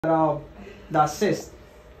that cyst.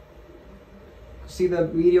 See the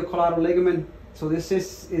medial collateral ligament? So this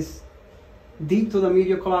cyst is deep to the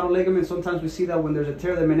medial collateral ligament. Sometimes we see that when there's a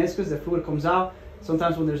tear of the meniscus, the fluid comes out.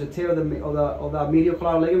 Sometimes when there's a tear of the medial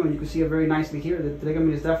collateral ligament, you can see it very nicely here. The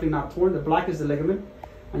ligament is definitely not torn. The black is the ligament,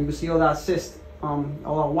 and you can see all that cyst. All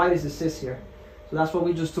that white is the cyst here. So that's what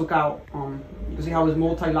we just took out. You can see how it's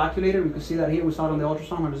multiloculated. We can see that here. We saw it on the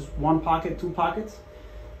ultrasound. There's one pocket, two pockets.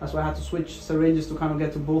 That's why I had to switch syringes to kind of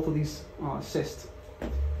get to both of these cysts.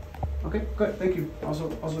 Okay, good. Thank you. Also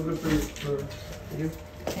good for you.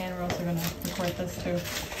 And we're also going to record this too.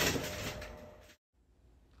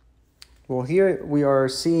 Well, here we are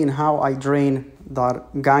seeing how I drain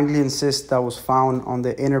that ganglion cyst that was found on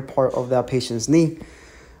the inner part of that patient's knee.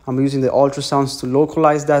 I'm using the ultrasounds to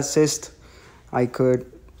localize that cyst. I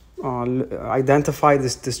could identify the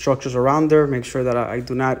structures around there, make sure that I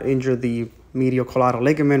do not injure the medial collateral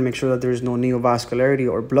ligament, make sure that there is no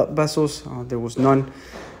neovascularity or blood vessels. There was none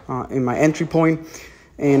in my entry point.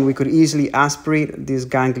 And we could easily aspirate this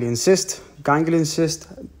ganglion cyst. Ganglion cysts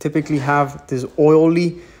typically have this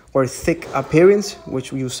oily or thick appearance,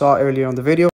 which you saw earlier on the video.